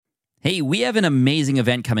Hey, we have an amazing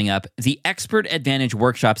event coming up, the Expert Advantage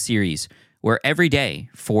Workshop Series, where every day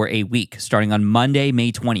for a week, starting on Monday,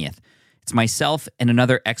 May 20th, it's myself and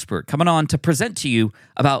another expert coming on to present to you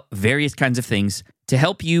about various kinds of things to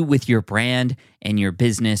help you with your brand and your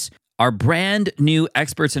business. Our brand new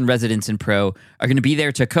experts and residents in Pro are going to be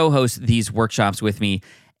there to co-host these workshops with me,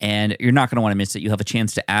 and you're not going to want to miss it. You'll have a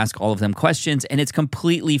chance to ask all of them questions, and it's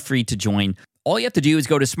completely free to join. All you have to do is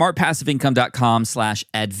go to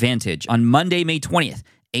smartpassiveincome.com/advantage. On Monday, May 20th,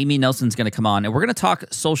 Amy Nelson's going to come on, and we're going to talk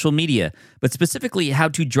social media, but specifically how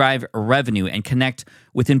to drive revenue and connect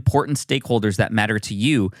with important stakeholders that matter to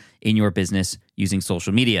you in your business using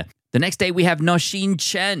social media. The next day, we have Nosheen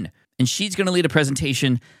Chen, and she's going to lead a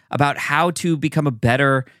presentation about how to become a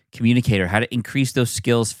better communicator, how to increase those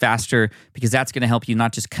skills faster, because that's going to help you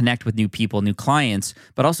not just connect with new people, new clients,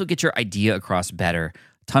 but also get your idea across better.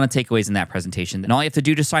 Ton of takeaways in that presentation. And all you have to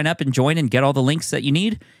do to sign up and join and get all the links that you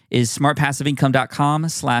need is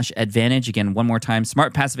smartpassiveincome.com/advantage. Again, one more time,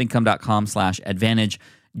 smartpassiveincome.com/advantage.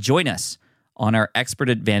 Join us on our Expert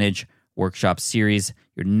Advantage Workshop Series.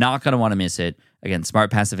 You're not going to want to miss it. Again,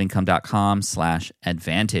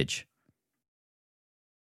 smartpassiveincome.com/advantage.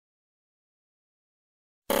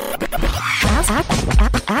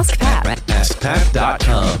 Ask Pat.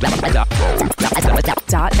 AskPat.com.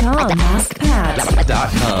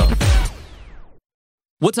 AskPat.com.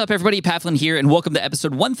 What's up, everybody? Pat Flynn here, and welcome to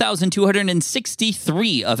episode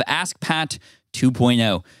 1263 of Ask Pat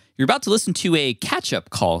 2.0. You're about to listen to a catch-up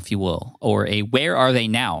call, if you will, or a Where Are They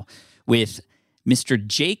Now, with Mr.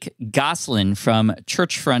 Jake Gosselin from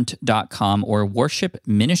churchfront.com or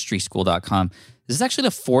worshipministryschool.com. This is actually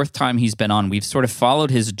the fourth time he's been on. We've sort of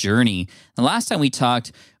followed his journey. The last time we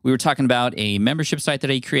talked, we were talking about a membership site that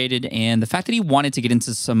he created and the fact that he wanted to get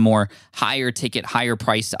into some more higher ticket, higher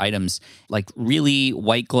priced items, like really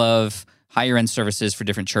white glove, higher end services for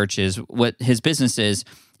different churches. What his business is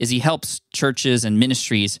he helps churches and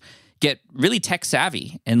ministries get really tech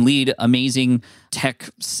savvy and lead amazing not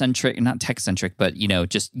tech centric, but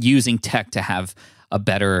just using tech to have a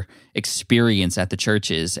better experience at the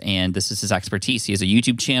churches. And this is his expertise. He has a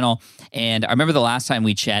YouTube channel. And I remember the last time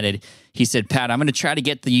we chatted, he said, Pat, I'm going to try to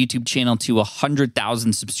get the YouTube channel to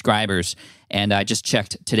 100,000 subscribers. And I just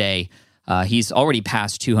checked today. He's already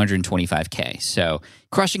passed 225K. So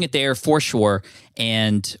crushing it there for sure.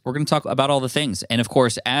 And we're going to talk about all the things. And of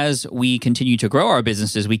course, as we continue to grow our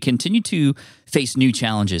businesses, we continue to face new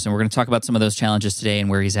challenges. And we're going to talk about some of those challenges today and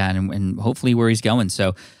where he's at and hopefully where he's going.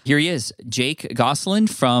 So here he is, Jake Gosselin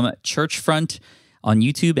from Churchfront on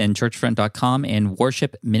YouTube and churchfront.com and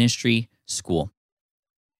Worship Ministry School.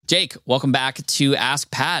 Jake, welcome back to Ask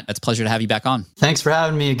Pat. It's a pleasure to have you back on. Thanks for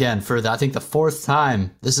having me again for I think the fourth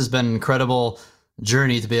time. This has been an incredible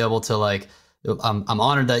journey to be able to I'm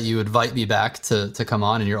honored that you invite me back to come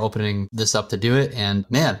on and you're opening this up to do it. And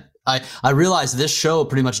man, I realize this show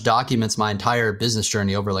pretty much documents my entire business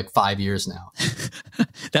journey over 5 years now.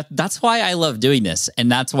 That's why I love doing this.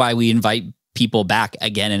 And that's why we invite people back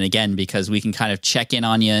again and again, because we can kind of check in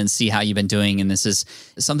on you and see how you've been doing. And this is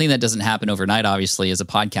something that doesn't happen overnight, obviously, as a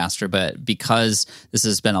podcaster, but because this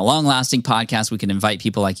has been a long lasting podcast, we can invite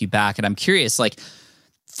people like you back. And I'm curious,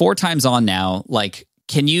 4 times on now,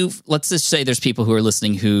 can you, let's just say there's people who are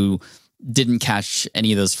listening who didn't catch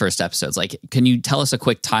any of those first episodes. Can you tell us a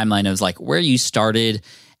quick timeline of where you started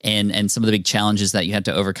and some of the big challenges that you had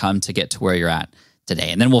to overcome to get to where you're at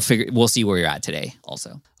today? And then we'll see where you're at today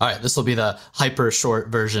also. All right. This will be the hyper short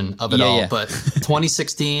version of it all. Yeah. But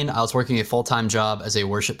 2016, I was working a full-time job as a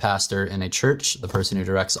worship pastor in a church, the person who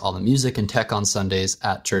directs all the music and tech on Sundays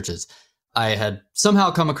at churches. I had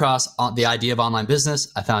somehow come across the idea of online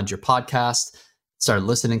business. I found your podcast, started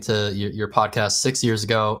listening to your podcast 6 years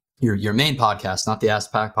ago, your main podcast, not the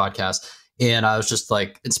Ask Pat podcast. And I was just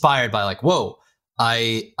inspired by whoa,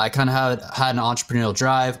 I kind of had an entrepreneurial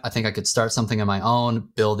drive. I think I could start something on my own,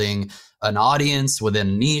 building an audience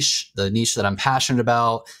within the niche that I'm passionate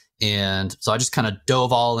about. And so I just kind of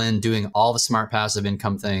dove all in, doing all the smart passive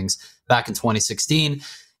income things back in 2016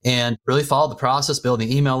 and really followed the process,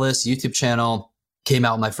 building email lists, YouTube channel, came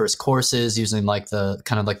out with my first courses using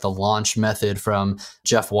the launch method from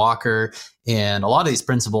Jeff Walker. And a lot of these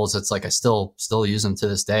principles, it's I still use them to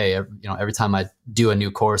this day, every time I do a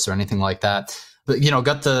new course or anything like that. But,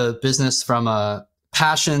 got the business from a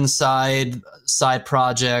passion side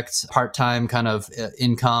project, part-time kind of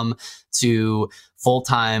income to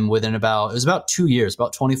full-time within it was about 2 years,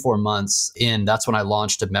 about 24 months in. That's when I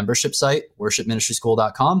launched a membership site,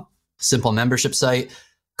 worshipministryschool.com, simple membership site.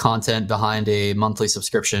 content behind a monthly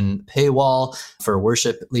subscription paywall for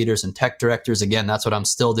worship leaders and tech directors. Again, that's what I'm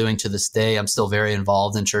still doing to this day. I'm still very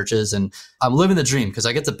involved in churches, and I'm living the dream because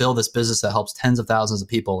I get to build this business that helps tens of thousands of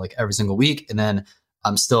people like every single week. And then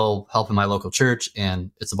I'm still helping my local church, and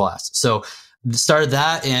it's a blast. So started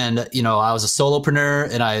that, and I was a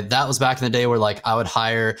solopreneur, and that was back in the day where like I would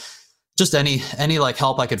hire just any like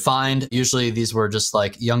help I could find. Usually these were just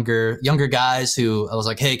like younger guys who I was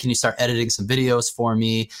like, hey, can you start editing some videos for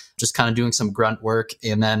me? Just kind of doing some grunt work.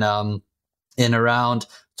 And then in around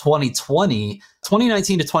 2019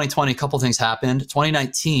 to 2020, a couple things happened. The end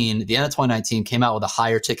of 2019 came out with a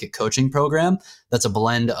higher ticket coaching program. That's a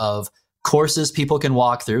blend of courses people can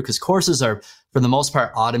walk through, because courses are for the most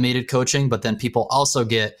part automated coaching, but then people also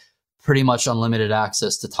get pretty much unlimited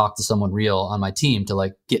access to talk to someone real on my team to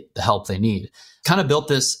like get the help they need. Kind of built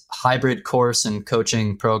this hybrid course and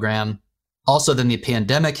coaching program. Also, then the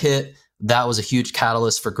pandemic hit. That was a huge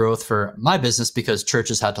catalyst for growth for my business because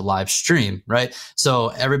churches had to live stream, right? So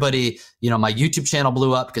everybody, my YouTube channel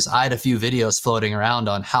blew up because I had a few videos floating around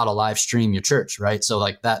on how to live stream your church, right? So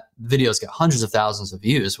like that videos get hundreds of thousands of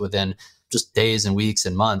views within just days and weeks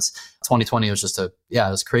and months. 2020 was just it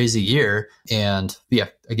was a crazy year. And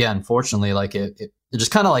again, fortunately, like it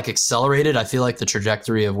just kind of like accelerated, I feel like, the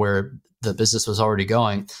trajectory of where the business was already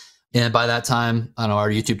going. And by that time, I don't know, our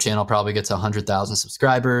YouTube channel probably gets 100,000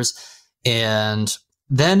 subscribers. And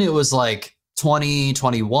then it was like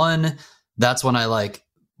 2021. That's when I like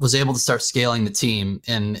was able to start scaling the team.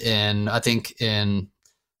 And I think in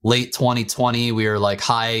late 2020, we were like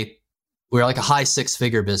a high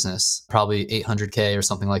six-figure business, probably 800K or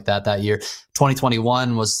something like that year.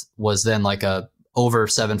 2021 was then like over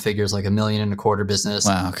seven figures, like $1.25 million business.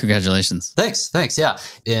 Wow. Congratulations. Thanks. Yeah.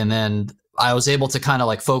 And then I was able to kind of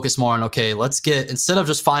like focus more on, okay, instead of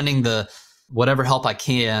just finding the whatever help I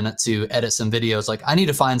can to edit some videos, like I need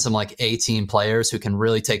to find some like A-team players who can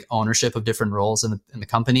really take ownership of different roles in the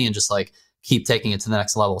company and just like keep taking it to the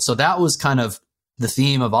next level. So that was kind of the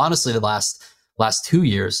theme of honestly the last 2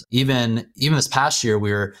 years. Even this past year,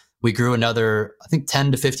 we grew another, I think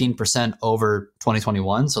 10 to 15% over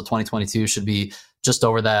 2021. So 2022 should be just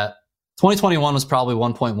over that. 2021 was probably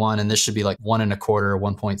 1.1, and this should be like 1.25 or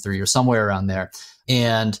 1.3 or somewhere around there.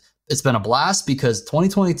 And it's been a blast because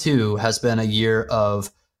 2022 has been a year of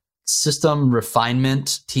system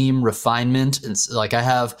refinement, team refinement. And like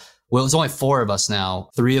it's only 4 of us now,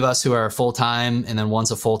 3 of us who are full-time, and then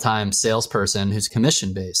one's a full-time salesperson who's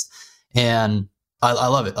commission-based. And I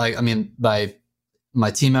love it. Like, I mean,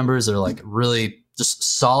 my team members are like really just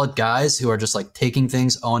solid guys who are just like taking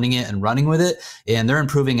things, owning it, and running with it. And they're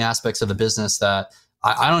improving aspects of the business that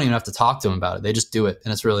I don't even have to talk to them about it. They just do it.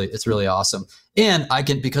 And it's really awesome. And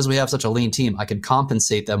because we have such a lean team, I can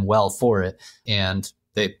compensate them well for it. And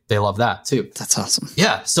they love that too. That's awesome.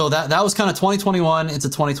 Yeah. So that was kind of 2021 into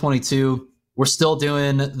 2022. We're still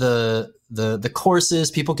doing the courses.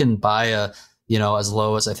 People can buy as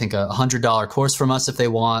low as I think $100 course from us if they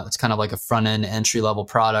want. It's kind of like a front end entry level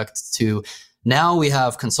product to now we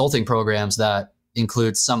have consulting programs that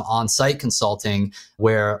include some on-site consulting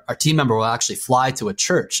where our team member will actually fly to a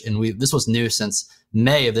church. And this was new since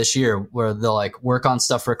May of this year, where they'll like work on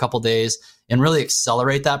stuff for a couple days and really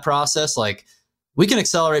accelerate that process. Like we can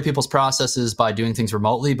accelerate people's processes by doing things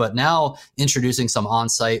remotely, but now introducing some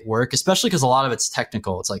on-site work, especially because a lot of it's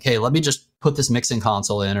technical. It's like, hey, let me just put this mixing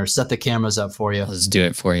console in or set the cameras up for you. Let's do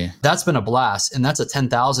it for you. That's been a blast. And that's a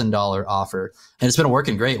 $10,000 offer. And it's been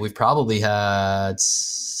working great. We've probably had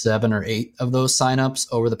 7 or 8 of those signups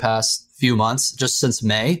over the past few months, just since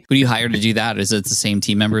May. Who do you hire to do that? Is it the same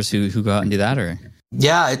team members who go out and do that, or?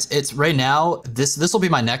 Yeah, it's right now. This will be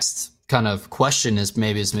my next kind of question is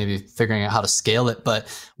maybe figuring out how to scale it. But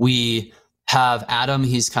we have Adam.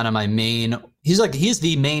 He's kind of he's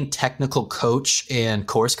the main technical coach and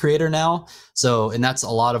course creator now. So, and that's a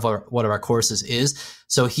lot of what our courses is.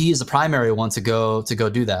 So he is the primary one to go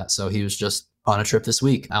do that. So he was just on a trip this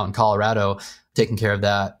week out in Colorado, taking care of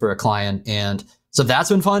that for a client. And so that's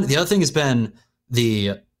been fun. The other thing has been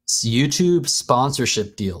the YouTube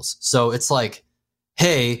sponsorship deals. So it's like,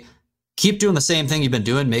 hey, keep doing the same thing you've been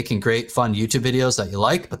doing, making great, fun YouTube videos that you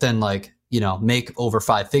like, but then like, make over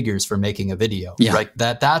 5 figures for making a video. Yeah. Right.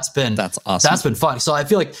 That's awesome. That's been fun. So I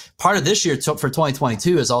feel like part of this year for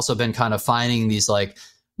 2022 has also been kind of finding these like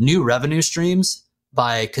new revenue streams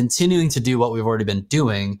by continuing to do what we've already been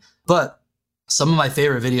doing. But some of my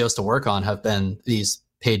favorite videos to work on have been these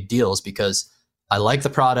paid deals because I like the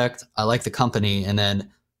product, I like the company. And then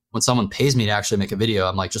when someone pays me to actually make a video,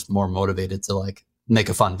 I'm like just more motivated to like make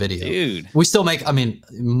a fun video. Dude. We still make,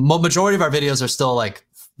 majority of our videos are still like,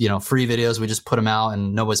 free videos. We just put them out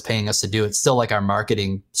and nobody's paying us to do it. It's still like our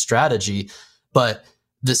marketing strategy. But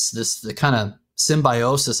the kind of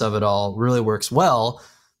symbiosis of it all really works well.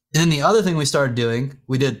 And then the other thing we started doing,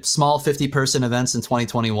 we did small 50-person events in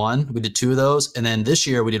 2021. We did 2 of those. And then this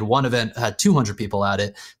year we did one event that had 200 people at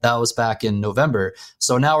it. That was back in November.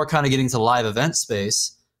 So now we're kind of getting to the live event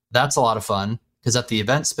space. That's a lot of fun because at the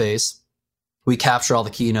event space, we capture all the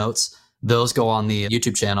keynotes. Those go on the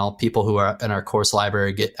YouTube channel. People who are in our course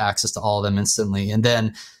library get access to all of them instantly. And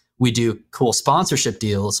then we do cool sponsorship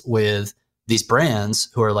deals with these brands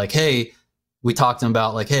who are like, hey, we talked to them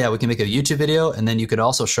about like, hey, we can make a YouTube video. And then you could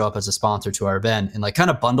also show up as a sponsor to our event and like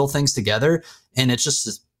kind of bundle things together. And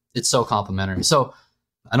it's so complimentary. So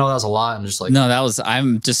I know that was a lot. I'm just like, no,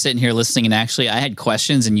 I'm just sitting here listening. And actually I had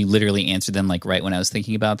questions and you literally answered them like right when I was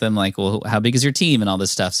thinking about them, like, well, how big is your team and all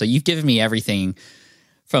this stuff. So you've given me everything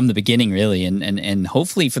from the beginning, really. And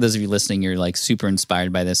hopefully for those of you listening, you're like super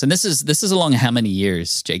inspired by this. And this is along how many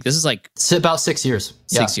years, Jake? This is like it's about 6 years.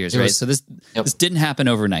 6 years, right? So this didn't happen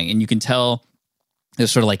overnight. And you can tell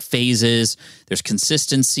there's sort of like phases, there's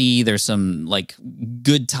consistency, there's some like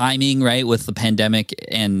good timing, right? With the pandemic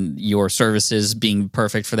and your services being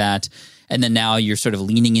perfect for that. And then now you're sort of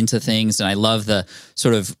leaning into things. And I love the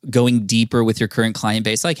sort of going deeper with your current client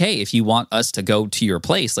base. Like, hey, if you want us to go to your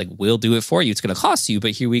place, like we'll do it for you. It's going to cost you,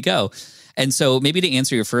 but here we go. And so maybe to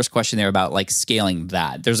answer your first question there about like scaling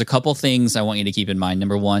that, there's a couple things I want you to keep in mind.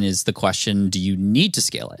 Number one is the question, do you need to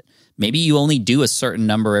scale it? Maybe you only do a certain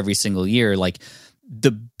number every single year. Like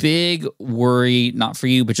the big worry, not for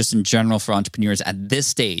you, but just in general for entrepreneurs at this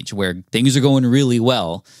stage where things are going really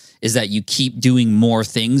well, is that you keep doing more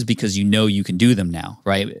things because you know you can do them now,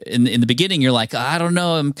 right? In the beginning, you're like, I don't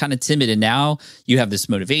know, I'm kind of timid. And now you have this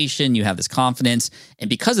motivation, you have this confidence. And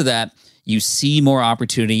because of that, you see more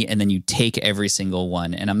opportunity and then you take every single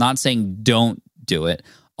one. And I'm not saying don't do it.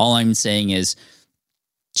 All I'm saying is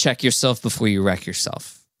check yourself before you wreck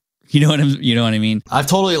yourself. You know what I mean? I've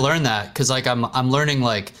totally learned that because like I'm learning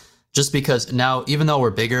like just because now even though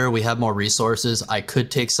we're bigger, we have more resources, I could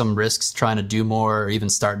take some risks trying to do more or even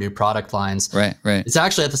start new product lines. Right. It's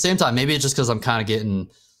actually at the same time, maybe it's just because I'm kind of getting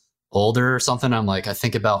older or something. I'm like, I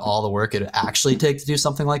think about all the work it would actually take to do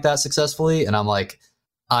something like that successfully. And I'm like,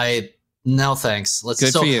 no, thanks.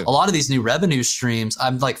 Good for you. A lot of these new revenue streams,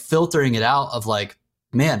 I'm like filtering it out of like,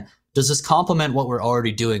 man, does this complement what we're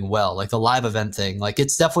already doing well? Like the live event thing, like it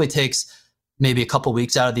definitely takes maybe a couple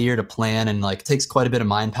weeks out of the year to plan and like it takes quite a bit of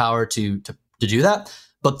mind power to do that.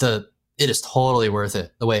 But it is totally worth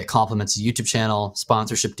it. The way it complements the YouTube channel,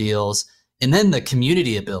 sponsorship deals, and then the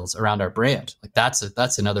community it builds around our brand. Like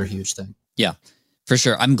that's another huge thing. Yeah, for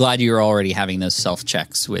sure. I'm glad you're already having those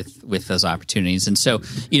self-checks with those opportunities. And so,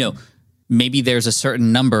 maybe there's a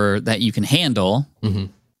certain number that you can handle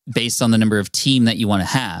based on the number of team that you want to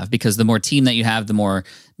have, because the more team that you have, the more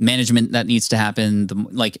management that needs to happen.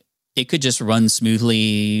 It could just run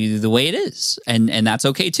smoothly the way it is. And that's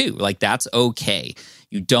okay too. Like that's okay.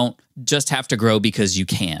 You don't just have to grow because you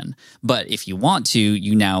can. But if you want to,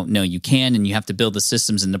 you now know you can, and you have to build the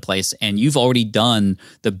systems into place. And you've already done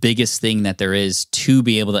the biggest thing that there is to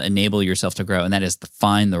be able to enable yourself to grow. And that is to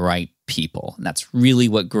find the right people. And that's really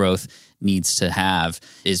what growth needs to have.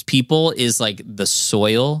 Is people is like the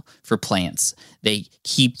soil for plants. They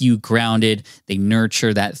keep you grounded, they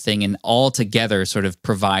nurture that thing, and all together sort of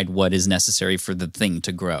provide what is necessary for the thing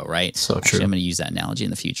to grow, right? So true. Actually, I'm going to use that analogy in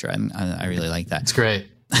the future. I really like that. It's great.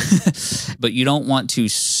 But you don't want to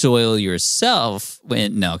soil yourself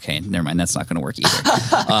never mind. That's not going to work either.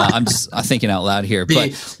 I'm thinking out loud here.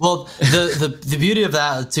 The beauty of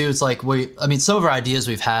that too, it's like some of our ideas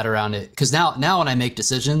we've had around it, because now when I make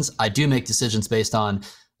decisions, I do make decisions based on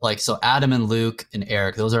so Adam and Luke and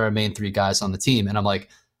Eric, those are our main 3 guys on the team. And I'm like,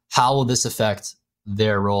 how will this affect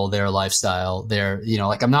their role, their lifestyle,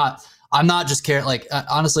 I'm not just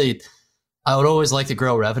honestly, I would always like to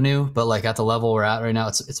grow revenue, but like at the level we're at right now,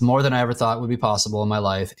 it's more than I ever thought would be possible in my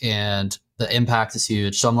life. And the impact is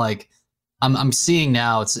huge. So I'm like, I'm seeing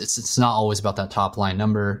now it's not always about that top line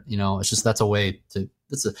number. It's just,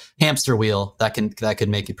 it's a hamster wheel that could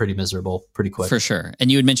make you pretty miserable pretty quick. For sure.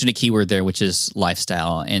 And you had mentioned a keyword there, which is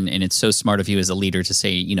lifestyle. And it's so smart of you as a leader to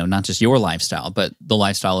say, not just your lifestyle, but the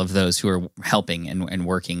lifestyle of those who are helping and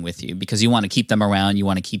working with you, because you want to keep them around. You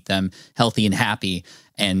want to keep them healthy and happy.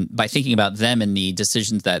 And by thinking about them and the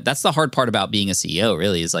decisions that's the hard part about being a CEO,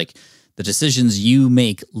 really, is like the decisions you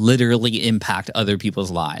make literally impact other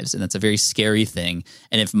people's lives. And that's a very scary thing.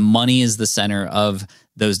 And if money is the center of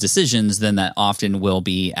those decisions, then that often will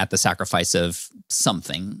be at the sacrifice of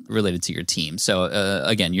something related to your team. So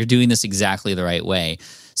again, you're doing this exactly the right way.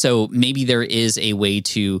 So maybe there is a way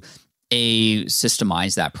to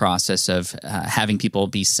systemize that process of having people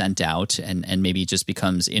be sent out and maybe it just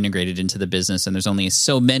becomes integrated into the business. And there's only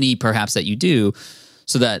so many perhaps that you do,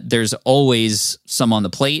 so that there's always some on the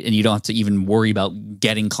plate and you don't have to even worry about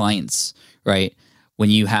getting clients, right? When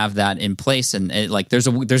you have that in place, and there's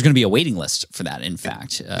going to be a waiting list for that, in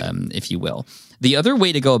fact, if you will. The other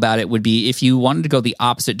way to go about it would be if you wanted to go the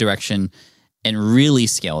opposite direction and really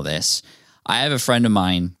scale this. I have a friend of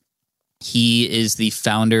mine. He is the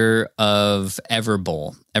founder of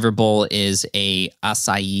Everbowl. Everbowl is a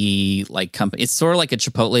acai company. It's sort of like a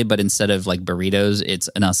Chipotle, but instead of like burritos, it's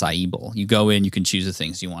an acai bowl. You go in, you can choose the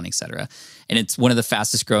things you want, etc. And it's one of the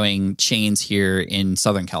fastest growing chains here in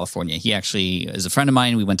Southern California. He actually is a friend of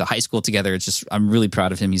mine. We went to high school together. I'm really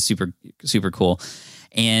proud of him. He's super, super cool.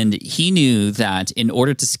 And he knew that in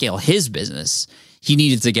order to scale his business, he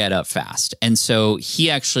needed to get up fast. And so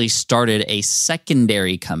he actually started a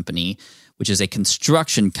secondary company, which is a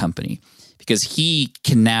construction company, because he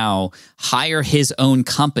can now hire his own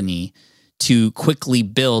company to quickly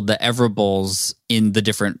build the Everbowls in the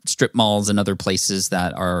different strip malls and other places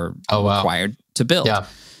that are required to build. Yeah.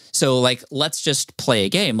 So let's just play a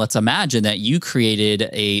game. Let's imagine that you created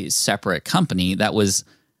a separate company that was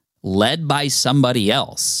led by somebody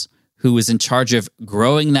else who was in charge of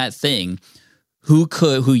growing that thing,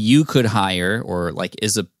 who you could hire, or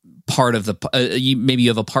is a part of the maybe you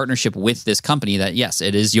have a partnership with this company that, yes,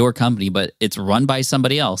 it is your company, but it's run by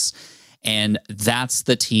somebody else, and that's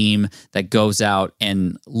the team that goes out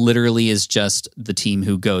and literally is just the team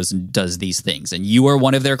who goes and does these things, and you are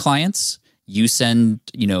one of their clients. You send,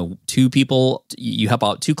 2 people, you help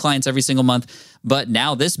out 2 clients every single month. But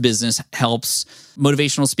now this business helps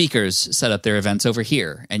motivational speakers set up their events over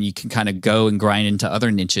here. And you can kind of go and grind into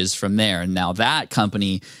other niches from there. And now that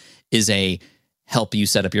company is a help you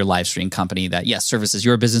set up your live stream company that, yes, services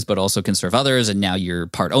your business, but also can serve others. And now you're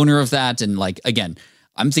part owner of that. And again,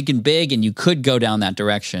 I'm thinking big, and you could go down that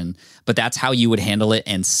direction, but that's how you would handle it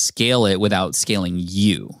and scale it without scaling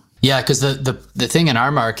you. Yeah, because the thing in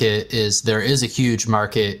our market is there is a huge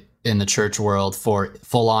market in the church world for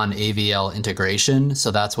full-on AVL integration.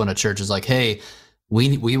 So that's when a church is like, hey,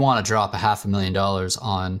 we want to drop $500,000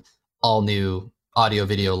 on all new audio,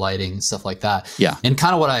 video, lighting, stuff like that. Yeah. And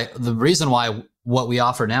kind of the reason why what we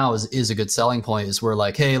offer now is a good selling point is we're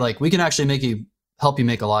like, hey, we can actually help you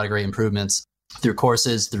make a lot of great improvements through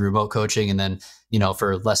courses, through remote coaching, and then,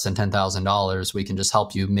 for less than $10,000, we can just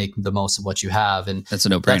help you make the most of what you have. And that's a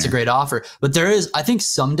no-brainer. That's a great offer. But I think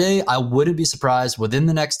someday, I wouldn't be surprised, within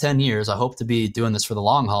the next 10 years, I hope to be doing this for the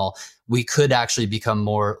long haul, we could actually become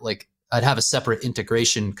more I'd have a separate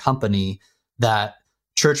integration company that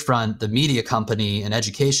Churchfront, the media company and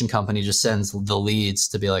education company, just sends the leads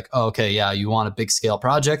to be like, oh, okay, yeah, you want a big scale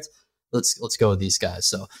project? Let's go with these guys.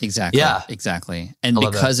 So exactly. And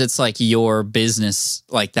because it's your business,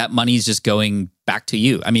 that money's just going back to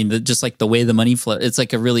you. I mean, just the way the money flows,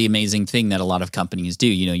 it's a really amazing thing that a lot of companies do.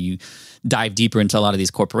 You dive deeper into a lot of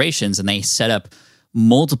these corporations, and they set up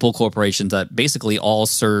multiple corporations that basically all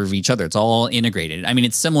serve each other. It's all integrated. I mean,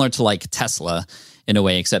 it's similar to Tesla in a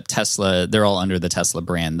way, except Tesla, they're all under the Tesla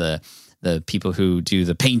brand. The people who do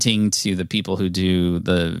the painting to the people who do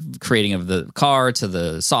the creating of the car to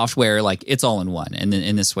the software, it's all in one. And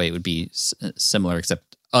in this way, it would be similar,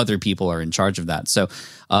 except other people are in charge of that. So,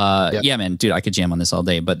 yeah, man, dude, I could jam on this all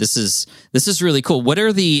day. But this is really cool. What are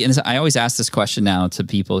and I always ask this question now to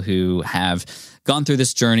people who have gone through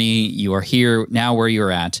this journey. You are here now where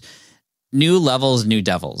you're at. New levels, new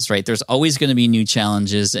devils, right? There's always going to be new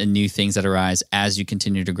challenges and new things that arise as you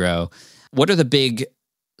continue to grow. What are the big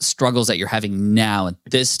struggles that you're having now at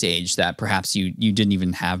this stage that perhaps you didn't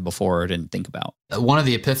even have before or didn't think about? One of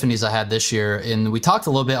the epiphanies I had this year, and we talked a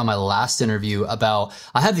little bit on my last interview about,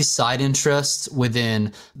 I have these side interests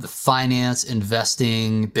within the finance,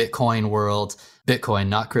 investing, Bitcoin world. Bitcoin,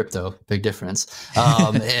 not crypto, big difference.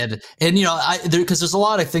 And because there's a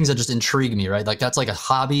lot of things that just intrigue me, right? That's a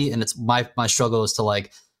hobby, and it's my struggle is to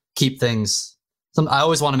keep things. I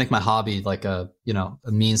always want to make my hobby a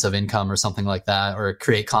means of income or something like that, or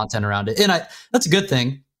create content around it. And that's a good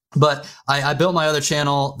thing. But I built my other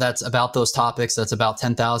channel that's about those topics. That's about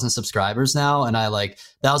 10,000 subscribers now. And that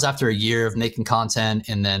was after a year of making content.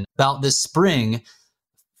 And then about this spring, a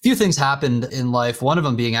few things happened in life. One of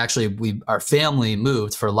them being actually our family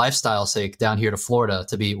moved for lifestyle sake down here to Florida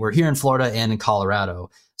we're here in Florida and in Colorado.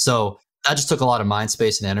 So that just took a lot of mind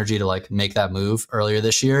space and energy to make that move earlier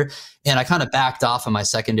this year. And I kind of backed off on my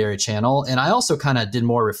secondary channel. And I also kind of did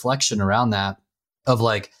more reflection around that of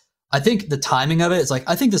I think the timing of it is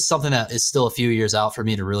I think this is something that is still a few years out for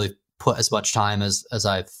me to really put as much time as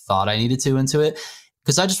I thought I needed to into it.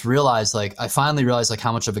 because I just realized, like, I finally realized like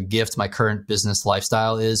how much of a gift my current business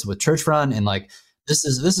lifestyle is with Churchfront. And like, this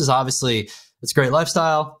is obviously, it's great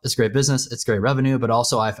lifestyle, it's great business, it's great revenue, but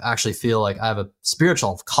also I actually feel like I have a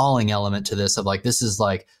spiritual calling element to this of like, this is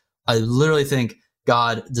like, I literally think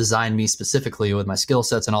God designed me specifically with my skill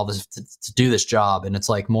sets and all this to do this job. And it's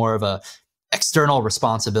like more of a external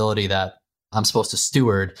responsibility that I'm supposed to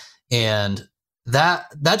steward. And that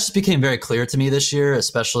just became very clear to me this year,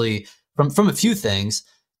 especially from a few things.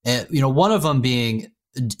 And, you know, one of them being,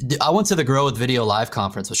 I went to the Grow with Video Live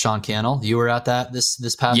conference with Sean Cannell. You were at that this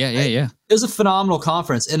past night. Yeah. It was a phenomenal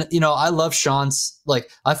conference. And, you know, I love Sean's,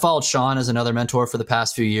 like, I followed Sean as another mentor for the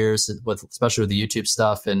past few years, especially with the YouTube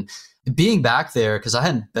stuff. And being back there, because I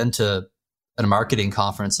hadn't been to a marketing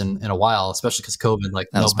conference in a while, especially because COVID. Like,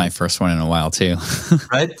 that was my first one in a while too.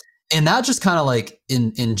 Right. And that just kind of like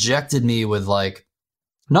injected me with like,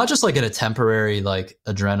 not just like in a temporary like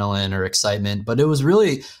adrenaline or excitement, but it was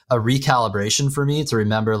really a recalibration for me to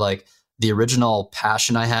remember like the original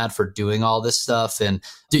passion I had for doing all this stuff. And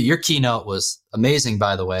dude, your keynote was amazing,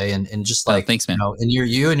 by the way. And just like, thanks, man. You know, and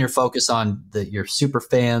you and your focus on your super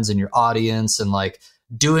fans and your audience and like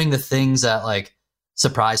doing the things that like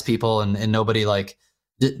surprise people and nobody like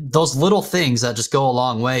those little things that just go a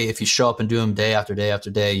long way if you show up and do them day after day after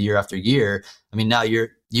day, year after year. I mean, now you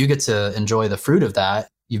get to enjoy the fruit of that.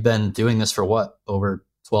 You've been doing this for what, over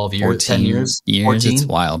 12 years, 10 years? 14? It's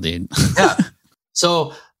wild, dude. Yeah.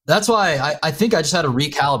 So that's why I think I just had a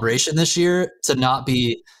recalibration this year to not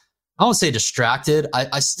be, I won't say distracted.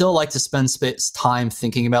 I still like to spend time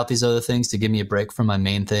thinking about these other things to give me a break from my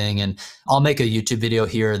main thing. And I'll make a YouTube video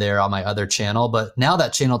here or there on my other channel. But now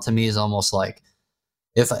that channel to me is almost like,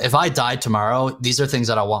 if I died tomorrow, these are things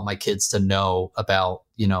that I want my kids to know about,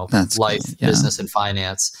 you know, that's life, cool. Yeah. Business, and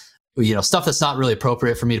finance. You know, stuff that's not really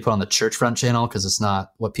appropriate for me to put on the Churchfront channel because it's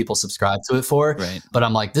not what people subscribe to it for. Right. But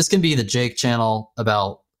I'm like, this can be the Jake channel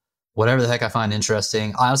about whatever the heck I find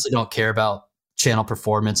interesting. I honestly don't care about channel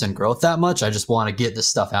performance and growth that much. I just want to get this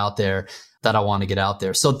stuff out there that I want to get out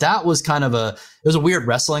there. So that was kind of it was a weird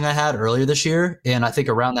wrestling I had earlier this year. And I think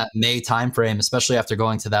around that May timeframe, especially after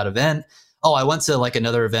going to that event, I went to like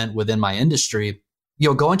another event within my industry, you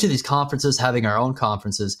know, going to these conferences, having our own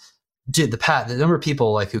conferences. Dude, the number of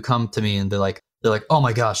people like who come to me and they're like, oh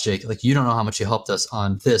my gosh, Jake, like you don't know how much you helped us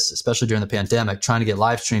on this, especially during the pandemic, trying to get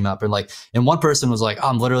live stream up. And one person was like,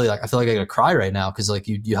 I'm literally like, I feel like I gotta cry right now because like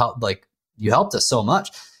you helped us so much.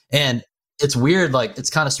 And it's weird, like it's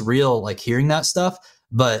kind of surreal, like hearing that stuff.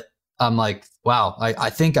 But I'm like, wow, I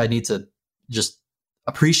think I need to just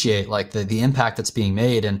appreciate like the impact that's being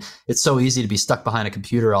made. And it's so easy to be stuck behind a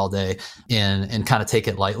computer all day and kind of take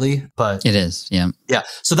it lightly, but it is. Yeah.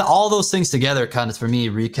 So all those things together kind of for me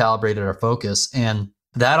recalibrated our focus. And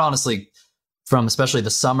that honestly, from especially the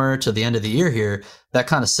summer to the end of the year here, that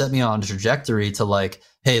kind of set me on a trajectory to like,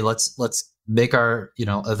 hey, let's make our, you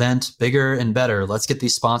know, event bigger and better. Let's get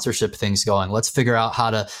these sponsorship things going. Let's figure out how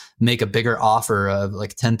to make a bigger offer of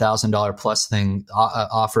like $10,000 plus thing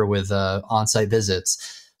offer with on-site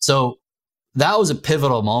visits. So that was a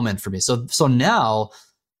pivotal moment for me. So now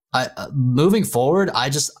moving forward,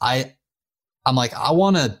 I'm like, I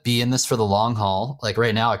want to be in this for the long haul. Like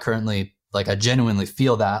right now, I genuinely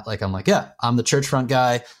feel that like, I'm like, yeah, I'm the Churchfront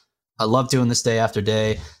guy. I love doing this day after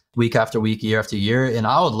day, week after week, year after year. And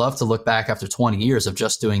I would love to look back after 20 years of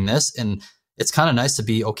just doing this. And it's kind of nice to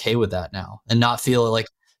be okay with that now and not feel like,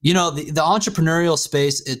 you know, the entrepreneurial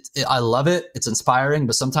space, I love it. It's inspiring,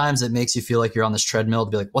 but sometimes it makes you feel like you're on this treadmill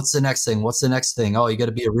to be like, what's the next thing? What's the next thing? Oh, you got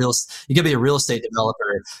to be a real estate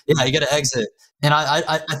developer. Yeah. You got to exit. And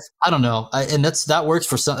I don't know. And that works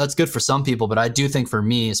for some, that's good for some people, but I do think for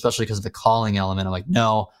me, especially because of the calling element, I'm like,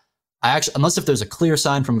 no, unless if there's a clear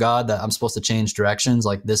sign from God that I'm supposed to change directions,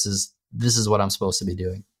 like this is what I'm supposed to be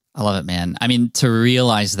doing. I love it, man. I mean, to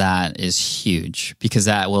realize that is huge because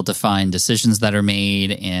that will define decisions that are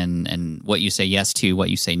made and what you say yes to, what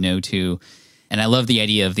you say no to. And I love the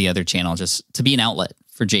idea of the other channel, just to be an outlet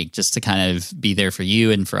for Jake, just to kind of be there for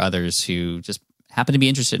you and for others who just happen to be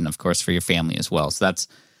interested, and of course for your family as well. So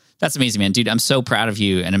that's amazing, man. Dude, I'm so proud of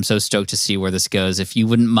you and I'm so stoked to see where this goes. If you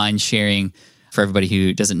wouldn't mind sharing for everybody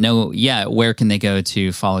who doesn't know yet, where can they go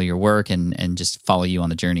to follow your work and just follow you on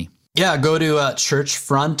the journey? Yeah, go to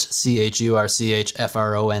Churchfront,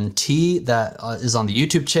 CHURCHFRONT. That is on the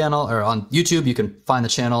YouTube channel, or on YouTube. You can find the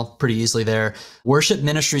channel pretty easily there.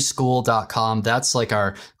 worshipministryschool.com. That's like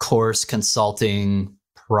our course consulting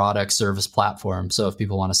product service platform. So if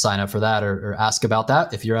people want to sign up for that or ask about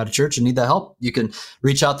that, if you're at a church and need that help, you can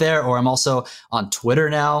reach out there. Or I'm also on Twitter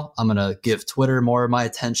now. I'm going to give Twitter more of my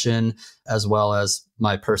attention, as well as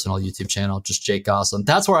my personal YouTube channel, just Jake Gosselin.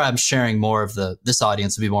 That's where I'm sharing more of this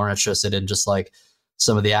audience to be more interested in just like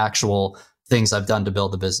some of the actual things I've done to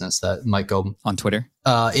build the business that might go on Twitter,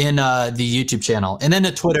 in the YouTube channel, and then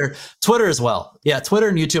to Twitter as well. Yeah, Twitter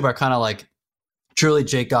and YouTube are kind of like truly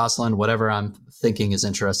Jake Gosselin, whatever I'm thinking is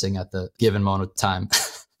interesting at the given moment of time.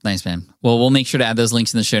 Nice, man. Well, we'll make sure to add those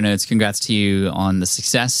links in the show notes. Congrats to you on the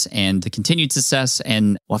success and the continued success,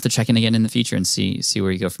 and we'll have to check in again in the future and see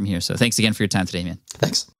where you go from here. So thanks again for your time today, man.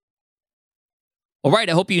 Thanks. All right,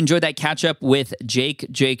 I hope you enjoyed that catch up with Jake.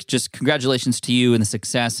 Jake, just congratulations to you and the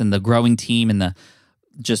success and the growing team and the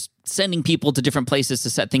just sending people to different places to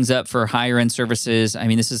set things up for higher end services. I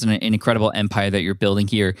mean, this is an incredible empire that you're building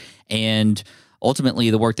here. And ultimately,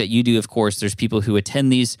 the work that you do, of course, there's people who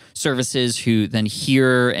attend these services who then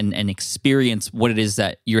hear and experience what it is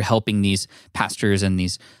that you're helping these pastors and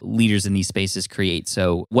these leaders in these spaces create.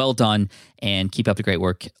 So well done, and keep up the great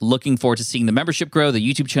work. Looking forward to seeing the membership grow, the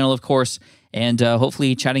YouTube channel, of course, and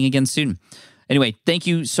hopefully chatting again soon. Anyway, thank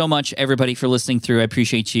you so much, everybody, for listening through. I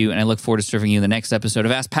appreciate you, and I look forward to serving you in the next episode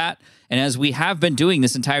of Ask Pat. And as we have been doing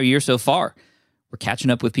this entire year so far, we're catching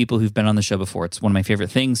up with people who've been on the show before. It's one of my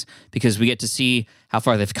favorite things because we get to see how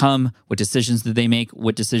far they've come, what decisions did they make,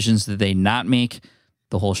 what decisions did they not make,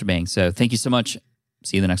 the whole shebang. So thank you so much.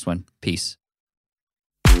 See you in the next one. Peace.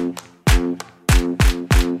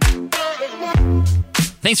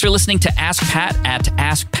 Thanks for listening to Ask Pat at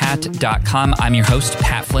askpat.com. I'm your host,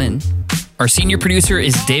 Pat Flynn. Our senior producer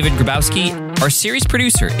is David Grabowski. Our series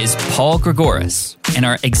producer is Paul Gregoris. And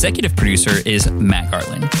our executive producer is Matt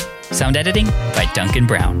Garland. Sound editing by Duncan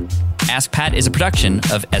Brown. Ask Pat is a production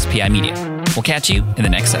of SPI Media. We'll catch you in the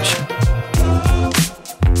next session.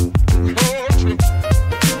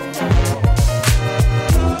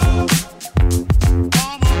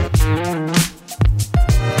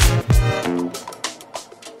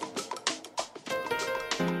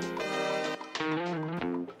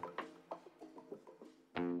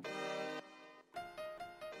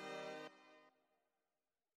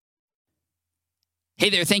 Hey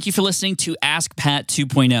there, thank you for listening to Ask Pat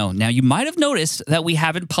 2.0. Now, you might have noticed that we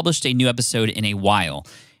haven't published a new episode in a while,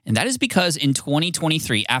 and that is because in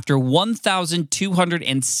 2023, after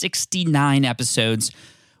 1,269 episodes,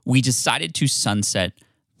 we decided to sunset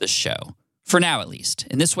the show. For now, at least.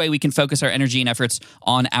 In this way, we can focus our energy and efforts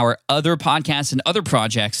on our other podcasts and other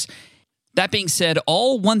projects. That being said,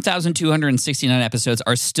 all 1,269 episodes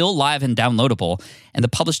are still live and downloadable, and the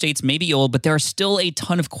published dates may be old, but there are still a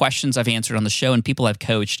ton of questions I've answered on the show and people I've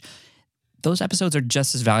coached. Those episodes are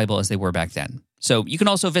just as valuable as they were back then. So you can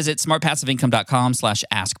also visit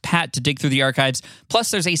smartpassiveincome.com/askpat to dig through the archives. Plus,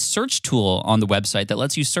 there's a search tool on the website that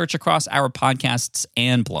lets you search across our podcasts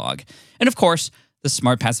and blog. And of course, the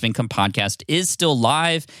Smart Passive Income podcast is still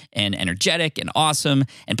live and energetic and awesome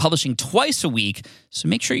and publishing twice a week. So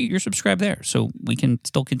make sure you're subscribed there so we can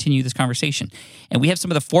still continue this conversation. And we have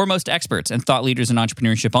some of the foremost experts and thought leaders in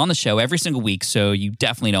entrepreneurship on the show every single week, so you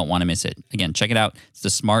definitely don't want to miss it. Again, check it out. It's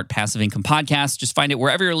the Smart Passive Income podcast. Just find it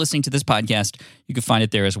wherever you're listening to this podcast. You can find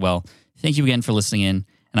it there as well. Thank you again for listening in,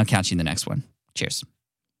 and I'll catch you in the next one. Cheers.